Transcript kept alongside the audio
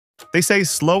They say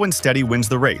slow and steady wins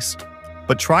the race.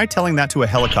 But try telling that to a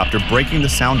helicopter breaking the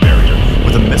sound barrier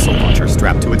with a missile launcher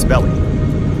strapped to its belly.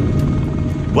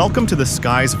 Welcome to the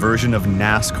sky's version of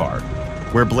NASCAR,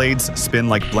 where blades spin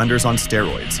like blenders on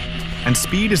steroids, and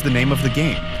speed is the name of the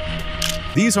game.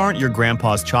 These aren't your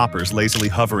grandpa's choppers lazily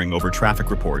hovering over traffic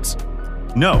reports.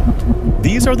 No,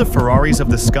 these are the Ferraris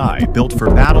of the sky, built for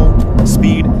battle,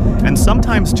 speed, and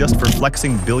sometimes just for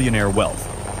flexing billionaire wealth.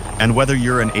 And whether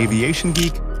you're an aviation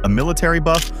geek, a military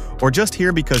buff, or just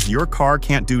here because your car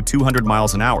can't do 200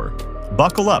 miles an hour,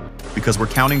 buckle up because we're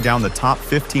counting down the top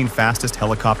 15 fastest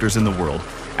helicopters in the world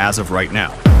as of right now.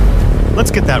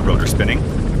 Let's get that rotor spinning.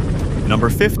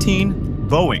 Number 15,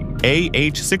 Boeing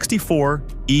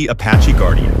AH-64E Apache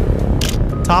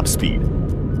Guardian. Top speed,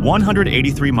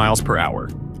 183 miles per hour.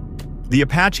 The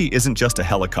Apache isn't just a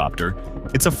helicopter,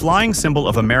 it's a flying symbol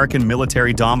of American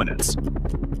military dominance.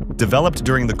 Developed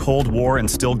during the Cold War and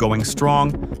still going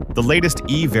strong, the latest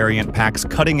E variant packs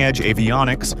cutting-edge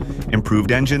avionics,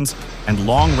 improved engines, and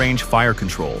long-range fire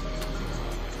control.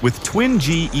 With twin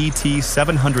GET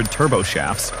 700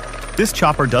 turboshafts, this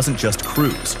chopper doesn't just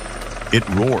cruise, it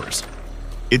roars.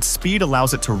 Its speed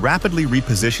allows it to rapidly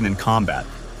reposition in combat,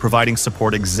 providing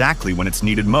support exactly when it's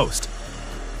needed most.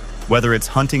 Whether it's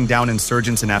hunting down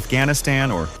insurgents in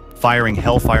Afghanistan or firing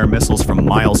Hellfire missiles from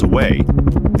miles away,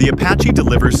 the Apache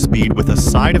delivers speed with a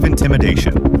side of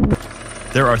intimidation.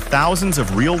 There are thousands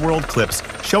of real-world clips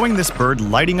showing this bird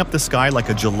lighting up the sky like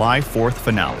a July 4th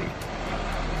finale.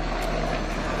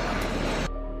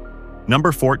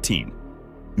 Number 14.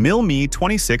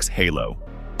 Mi26 Halo.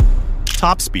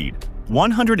 Top speed,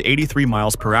 183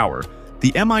 miles per hour.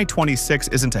 The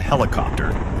Mi-26 isn't a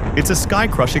helicopter, it's a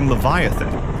sky-crushing leviathan.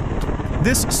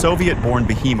 This Soviet-born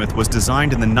behemoth was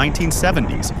designed in the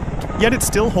 1970s, yet it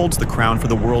still holds the crown for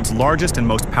the world's largest and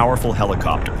most powerful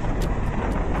helicopter.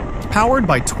 Powered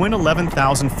by twin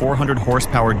 11,400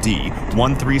 horsepower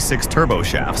D136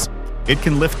 turboshafts, it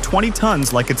can lift 20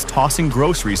 tons like it's tossing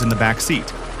groceries in the back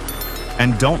seat.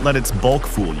 And don't let its bulk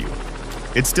fool you.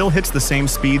 It still hits the same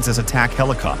speeds as attack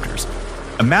helicopters.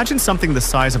 Imagine something the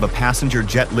size of a passenger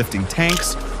jet lifting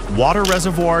tanks, water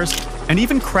reservoirs, and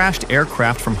even crashed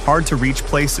aircraft from hard-to-reach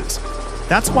places.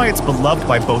 That's why it's beloved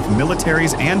by both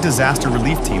militaries and disaster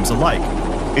relief teams alike.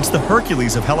 It's the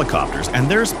Hercules of helicopters, and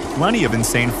there's plenty of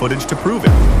insane footage to prove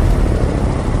it.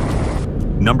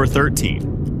 Number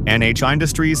 13. NH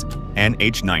Industries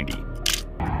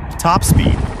NH90. Top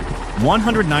speed,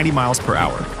 190 miles per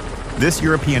hour. This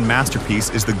European masterpiece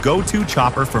is the go-to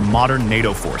chopper for modern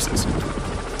NATO forces.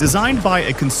 Designed by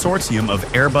a consortium of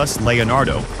Airbus,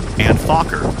 Leonardo, and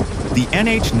Fokker, the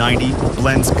NH90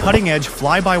 blends cutting-edge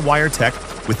fly-by-wire tech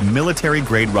with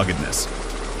military-grade ruggedness.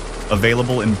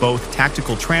 Available in both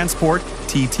tactical transport,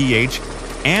 TTH,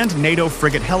 and NATO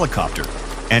frigate helicopter,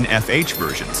 NFH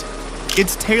versions,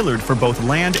 it's tailored for both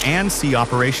land and sea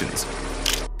operations.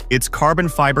 Its carbon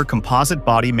fiber composite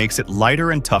body makes it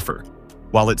lighter and tougher,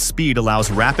 while its speed allows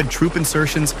rapid troop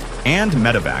insertions and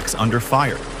medevacs under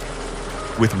fire.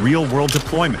 With real-world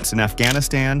deployments in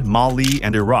Afghanistan, Mali,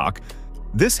 and Iraq,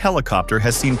 this helicopter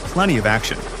has seen plenty of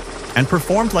action and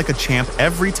performed like a champ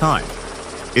every time.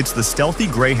 It's the stealthy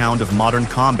greyhound of modern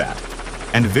combat,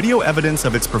 and video evidence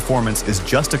of its performance is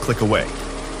just a click away.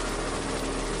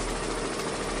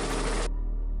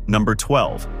 Number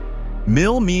 12.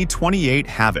 Mi-28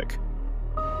 Havoc.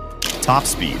 Top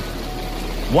speed,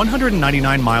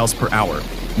 199 miles per hour,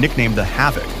 nicknamed the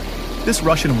Havoc. This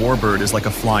Russian warbird is like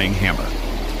a flying hammer.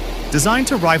 Designed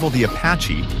to rival the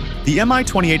Apache, the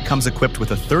Mi-28 comes equipped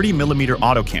with a 30mm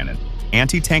autocannon,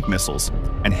 anti-tank missiles,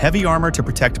 and heavy armor to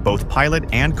protect both pilot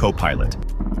and co-pilot.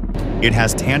 It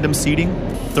has tandem seating,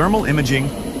 thermal imaging,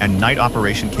 and night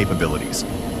operation capabilities,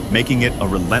 making it a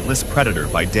relentless predator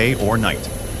by day or night.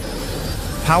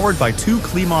 Powered by two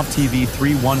Klimov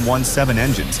TV3117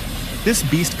 engines, this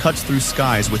beast cuts through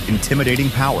skies with intimidating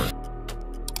power.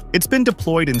 It's been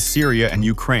deployed in Syria and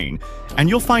Ukraine, and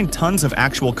you'll find tons of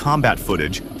actual combat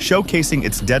footage showcasing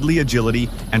its deadly agility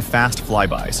and fast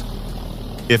flybys.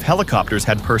 If helicopters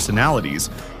had personalities,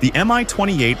 the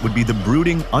Mi-28 would be the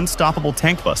brooding, unstoppable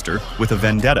tank buster with a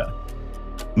vendetta.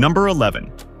 Number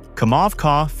 11. Kamava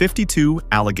Ka-52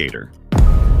 Alligator.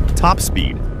 Top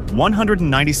speed,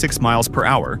 196 miles per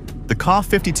hour, the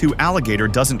Ka-52 Alligator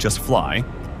doesn't just fly,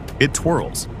 it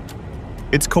twirls.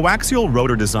 Its coaxial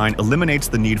rotor design eliminates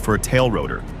the need for a tail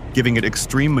rotor, giving it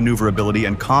extreme maneuverability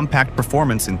and compact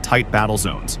performance in tight battle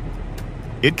zones.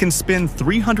 It can spin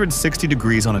 360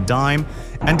 degrees on a dime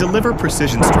and deliver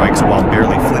precision strikes while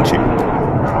barely flinching.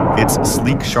 Its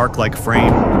sleek shark-like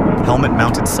frame,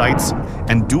 helmet-mounted sights,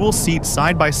 and dual-seat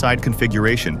side-by-side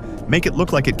configuration make it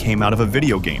look like it came out of a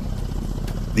video game.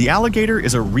 The Alligator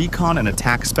is a recon and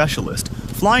attack specialist,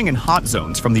 flying in hot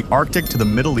zones from the Arctic to the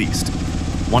Middle East.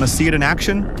 Want to see it in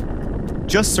action?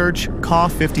 Just search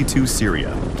Ka-52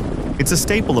 Syria. It's a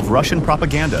staple of Russian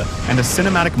propaganda and a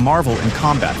cinematic marvel in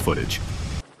combat footage.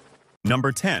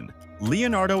 Number 10.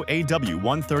 Leonardo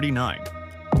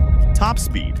AW139. Top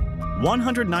speed,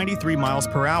 193 miles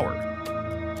per hour.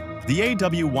 The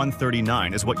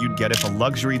AW139 is what you'd get if a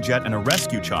luxury jet and a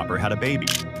rescue chopper had a baby.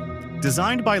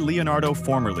 Designed by Leonardo,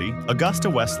 formerly Augusta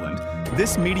Westland,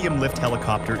 this medium-lift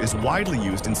helicopter is widely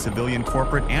used in civilian,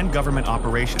 corporate, and government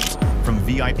operations, from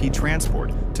VIP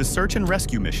transport to search and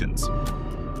rescue missions.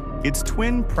 Its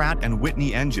twin Pratt &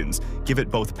 Whitney engines give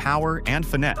it both power and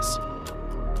finesse.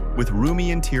 With roomy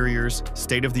interiors,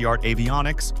 state-of-the-art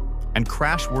avionics, and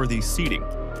crash-worthy seating,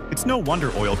 it's no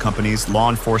wonder oil companies, law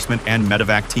enforcement, and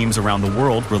medevac teams around the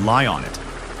world rely on it.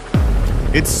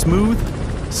 It's smooth,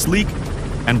 sleek,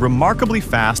 and remarkably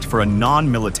fast for a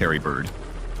non-military bird.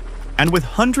 And with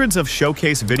hundreds of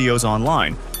showcase videos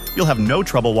online, you'll have no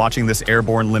trouble watching this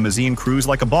airborne limousine cruise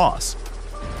like a boss.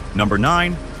 Number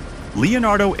 9.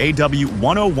 Leonardo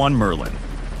AW101 Merlin.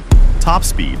 Top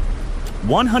speed,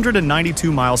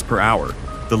 192 miles per hour.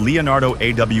 The Leonardo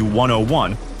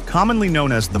AW101, commonly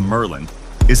known as the Merlin,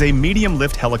 is a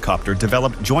medium-lift helicopter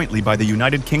developed jointly by the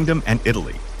United Kingdom and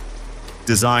Italy.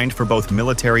 Designed for both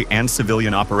military and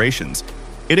civilian operations,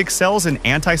 it excels in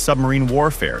anti-submarine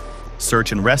warfare,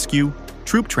 search and rescue,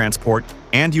 troop transport,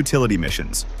 and utility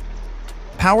missions.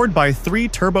 Powered by 3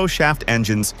 turboshaft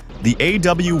engines, the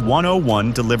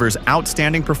AW101 delivers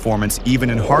outstanding performance even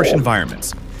in harsh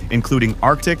environments, including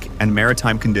Arctic and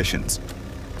maritime conditions.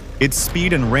 Its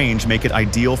speed and range make it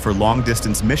ideal for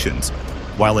long-distance missions,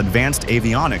 while advanced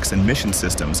avionics and mission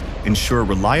systems ensure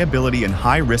reliability in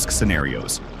high-risk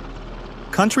scenarios.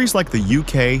 Countries like the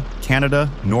UK,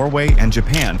 Canada, Norway, and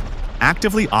Japan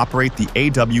actively operate the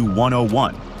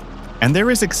AW101, and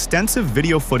there is extensive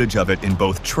video footage of it in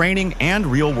both training and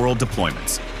real-world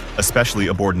deployments, especially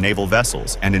aboard naval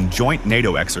vessels and in joint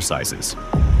NATO exercises.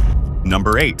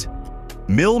 Number 8.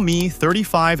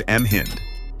 Mi26 Hind.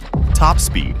 Top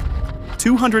speed,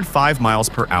 205 miles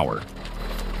per hour.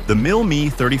 The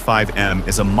Mi26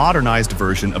 is a modernized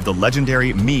version of the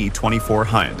legendary Mi-24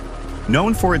 Hind,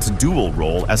 known for its dual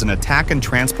role as an attack and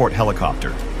transport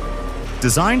helicopter.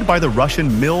 Designed by the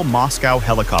Russian Mil Moscow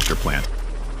helicopter plant,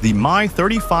 the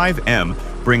Mi-35M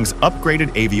brings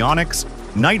upgraded avionics,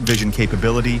 night vision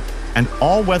capability, and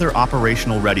all-weather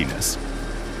operational readiness.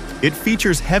 It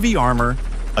features heavy armor,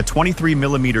 a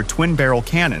 23mm twin-barrel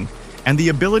cannon, and the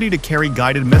ability to carry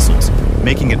guided missiles,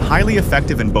 making it highly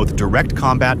effective in both direct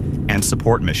combat and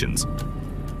support missions.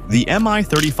 The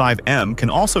Mi-35M can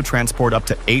also transport up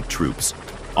to 8 troops,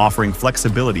 offering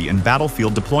flexibility in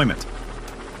battlefield deployment.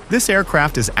 This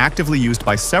aircraft is actively used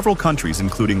by several countries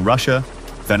including Russia,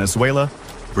 Venezuela,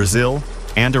 Brazil,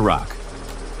 and Iraq.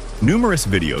 Numerous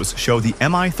videos show the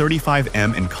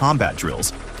Mi-35M in combat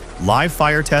drills, live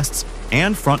fire tests,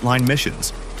 and frontline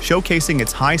missions, showcasing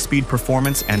its high-speed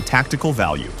performance and tactical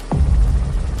value.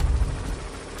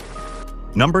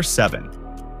 Number 7.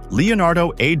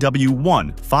 Leonardo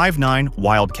AW139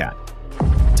 Wildcat.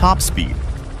 Top speed,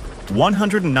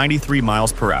 193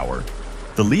 miles per hour.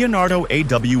 The Leonardo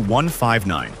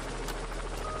AW159.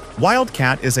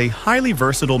 Wildcat is a highly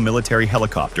versatile military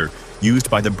helicopter used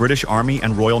by the British Army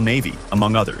and Royal Navy,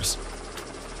 among others.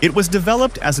 It was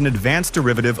developed as an advanced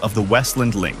derivative of the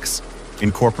Westland Lynx,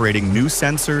 incorporating new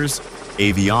sensors,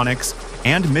 avionics,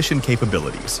 and mission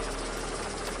capabilities.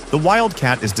 The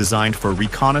Wildcat is designed for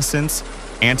reconnaissance,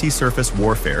 anti-surface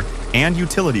warfare, and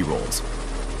utility roles.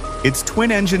 Its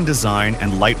twin-engine design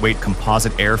and lightweight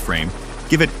composite airframe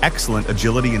give it excellent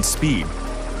agility and speed,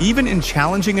 even in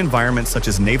challenging environments such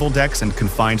as naval decks and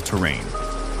confined terrain.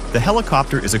 The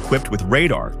helicopter is equipped with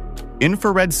radar,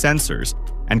 infrared sensors,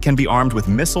 and can be armed with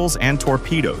missiles and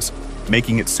torpedoes,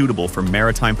 making it suitable for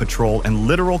maritime patrol and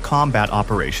littoral combat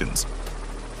operations.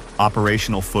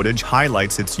 Operational footage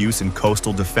highlights its use in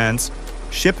coastal defense,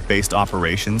 ship-based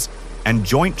operations, and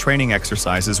joint training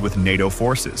exercises with NATO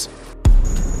forces.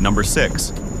 Number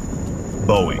 6.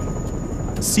 Boeing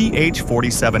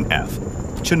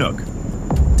CH47F Chinook.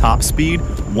 Top speed,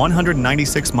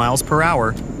 196 miles per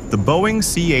hour. The Boeing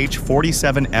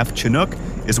CH47F Chinook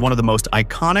is one of the most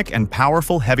iconic and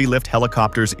powerful heavy-lift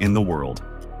helicopters in the world.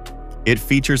 It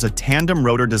features a tandem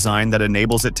rotor design that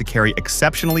enables it to carry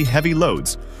exceptionally heavy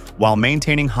loads while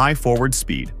maintaining high forward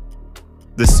speed.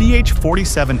 The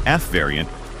CH47F variant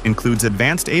includes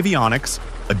advanced avionics,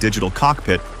 a digital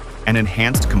cockpit, and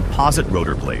enhanced composite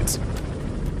rotor blades.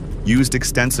 Used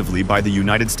extensively by the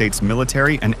United States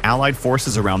military and allied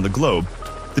forces around the globe,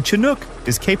 The Chinook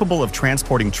is capable of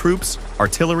transporting troops,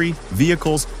 artillery,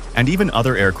 vehicles, and even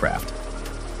other aircraft.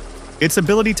 Its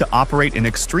ability to operate in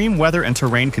extreme weather and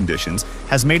terrain conditions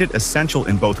has made it essential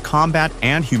in both combat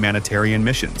and humanitarian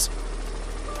missions.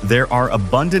 There are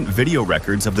abundant video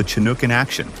records of the Chinook in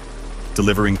action,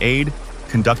 delivering aid,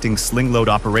 conducting sling load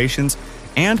operations,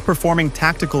 and performing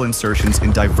tactical insertions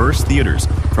in diverse theaters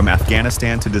from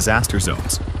Afghanistan to disaster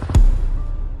zones.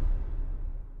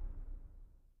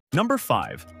 Number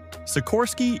 5.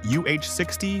 Sikorsky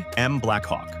UH-60M Black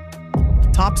Hawk.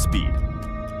 Top speed: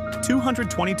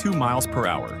 222 miles per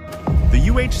hour. The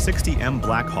UH-60M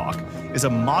Black Hawk is a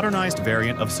modernized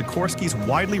variant of Sikorsky's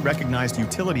widely recognized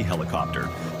utility helicopter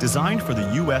designed for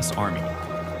the U.S. Army.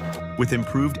 With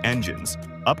improved engines,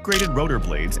 upgraded rotor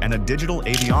blades, and a digital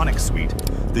avionics suite,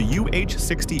 the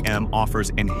UH-60M offers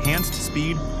enhanced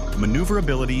speed,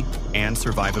 maneuverability, and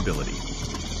survivability.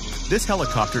 This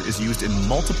helicopter is used in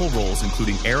multiple roles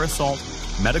including air assault,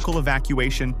 medical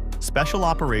evacuation, special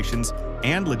operations,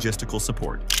 and logistical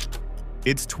support.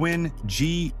 Its twin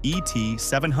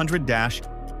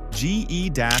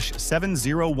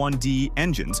GET700-GE-701D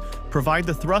engines provide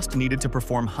the thrust needed to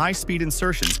perform high-speed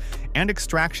insertions and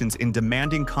extractions in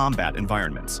demanding combat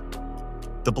environments.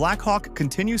 The Black Hawk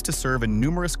continues to serve in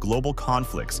numerous global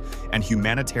conflicts and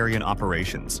humanitarian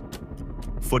operations.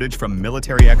 Footage from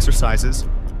military exercises,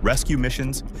 rescue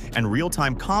missions, and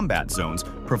real-time combat zones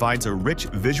provides a rich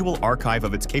visual archive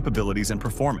of its capabilities and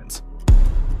performance.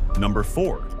 Number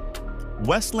 4.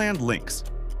 Westland Lynx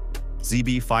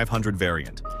ZB500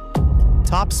 variant.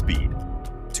 Top speed: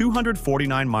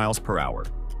 249 miles per hour.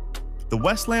 The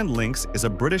Westland Lynx is a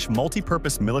British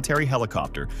multi-purpose military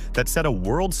helicopter that set a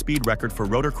world speed record for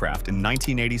rotorcraft in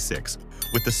 1986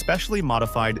 with the specially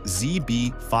modified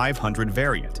ZB500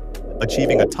 variant,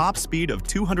 achieving a top speed of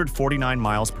 249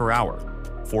 miles per hour,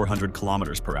 400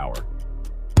 kilometers per hour.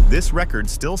 This record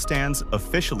still stands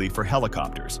officially for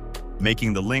helicopters,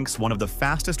 making the Lynx one of the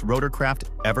fastest rotorcraft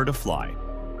ever to fly.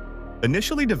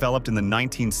 Initially developed in the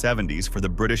 1970s for the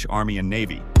British Army and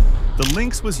Navy, the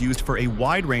Lynx was used for a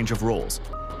wide range of roles,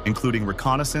 including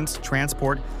reconnaissance,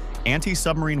 transport,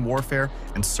 anti-submarine warfare,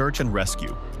 and search and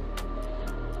rescue.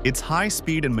 Its high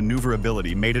speed and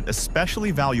maneuverability made it especially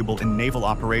valuable in naval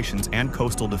operations and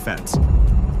coastal defense.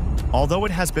 Although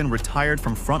it has been retired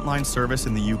from frontline service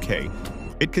in the UK,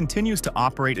 it continues to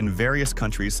operate in various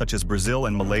countries such as Brazil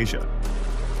and Malaysia.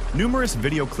 Numerous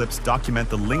video clips document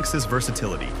the Lynx's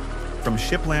versatility, from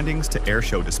ship landings to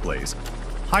airshow displays,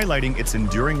 highlighting its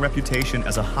enduring reputation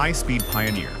as a high-speed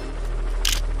pioneer.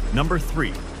 Number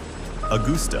 3.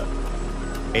 Augusta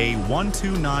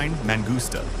A129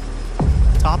 Mangusta.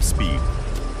 Top speed: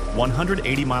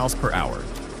 180 miles per hour.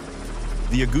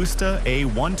 The Augusta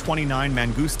A129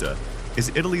 Mangusta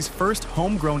is Italy's first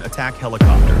homegrown attack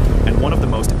helicopter and one of the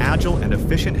most agile and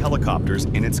efficient helicopters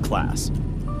in its class.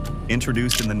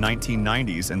 Introduced in the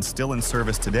 1990s and still in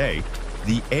service today,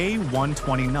 the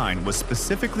A129 was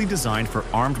specifically designed for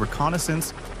armed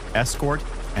reconnaissance, escort,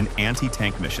 and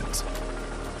anti-tank missions.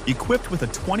 Equipped with a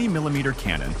 20mm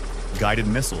cannon, guided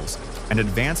missiles, and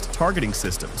advanced targeting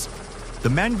systems, the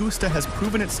Mangusta has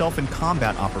proven itself in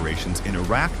combat operations in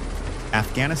Iraq,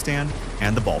 Afghanistan,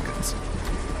 and the Balkans.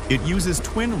 It uses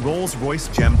twin Rolls-Royce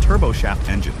GEM turboshaft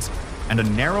engines and a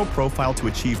narrow profile to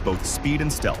achieve both speed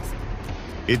and stealth.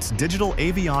 Its digital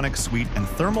avionics suite and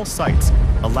thermal sights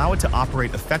allow it to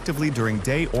operate effectively during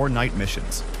day or night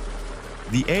missions.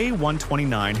 The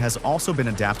A129 has also been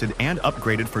adapted and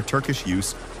upgraded for Turkish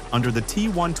use under the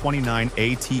T129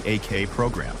 ATAK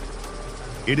program.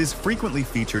 It is frequently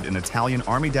featured in Italian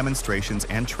Army demonstrations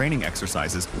and training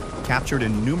exercises captured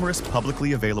in numerous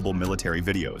publicly available military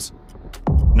videos.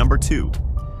 Number 2.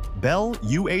 Bell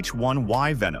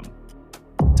UH-1Y Venom.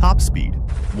 Top speed: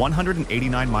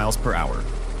 189 miles per hour.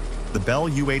 The Bell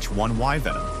UH-1Y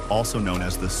Venom, also known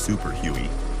as the Super Huey,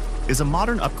 is a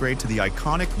modern upgrade to the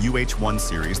iconic UH-1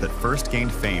 series that first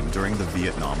gained fame during the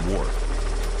Vietnam War.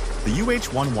 The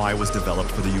UH-1Y was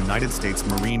developed for the United States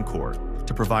Marine Corps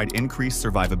to provide increased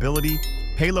survivability,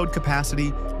 payload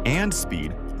capacity, and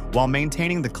speed while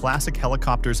maintaining the classic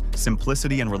helicopter's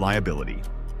simplicity and reliability.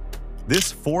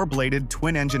 This four-bladed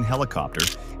twin-engine helicopter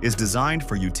is designed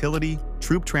for utility,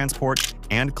 troop transport,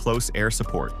 and close air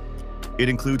support. It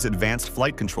includes advanced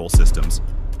flight control systems,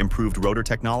 improved rotor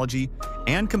technology,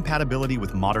 and compatibility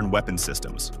with modern weapon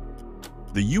systems.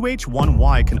 The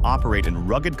UH-1Y can operate in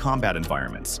rugged combat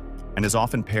environments and is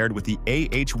often paired with the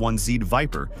AH-1Z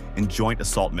Viper in joint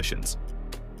assault missions.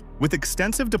 With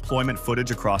extensive deployment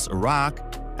footage across Iraq,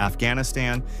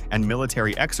 Afghanistan, and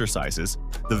military exercises,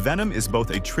 the Venom is both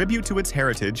a tribute to its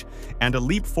heritage and a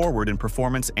leap forward in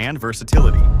performance and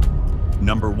versatility.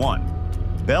 Number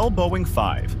 1. Bell Boeing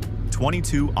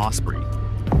 5-22 Osprey.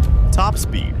 Top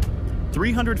speed,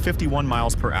 351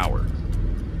 miles per hour.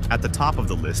 At the top of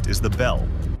the list is the Bell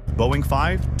Boeing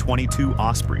 5-22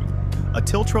 Osprey, a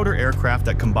tiltrotor aircraft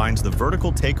that combines the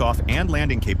vertical takeoff and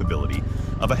landing capability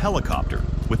of a helicopter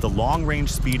with the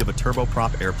long-range speed of a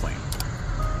turboprop airplane.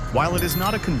 While it is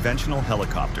not a conventional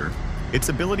helicopter, its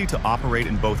ability to operate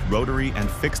in both rotary and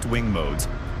fixed-wing modes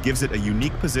gives it a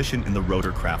unique position in the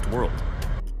rotorcraft world.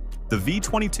 The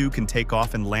V-22 can take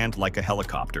off and land like a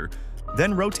helicopter,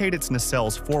 then rotate its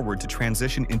nacelles forward to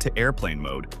transition into airplane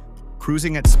mode,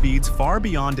 cruising at speeds far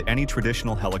beyond any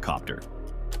traditional helicopter.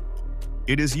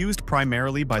 It is used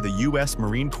primarily by the U.S.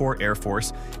 Marine Corps Air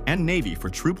Force and Navy for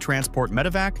troop transport,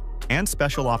 medevac, and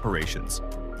special operations.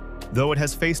 Though it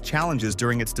has faced challenges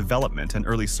during its development and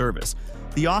early service,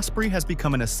 the Osprey has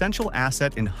become an essential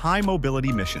asset in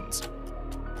high-mobility missions.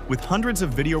 With hundreds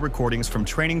of video recordings from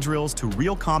training drills to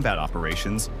real combat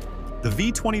operations, the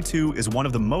V-22 is one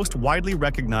of the most widely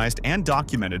recognized and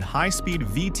documented high-speed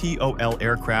VTOL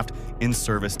aircraft in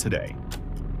service today.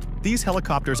 These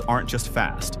helicopters aren't just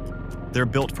fast. They're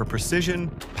built for precision,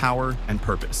 power, and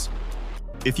purpose.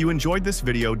 If you enjoyed this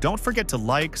video, don't forget to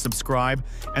like, subscribe,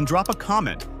 and drop a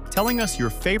comment telling us your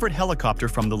favorite helicopter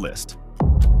from the list.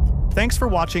 Thanks for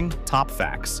watching Top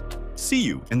Facts. See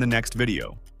you in the next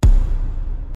video.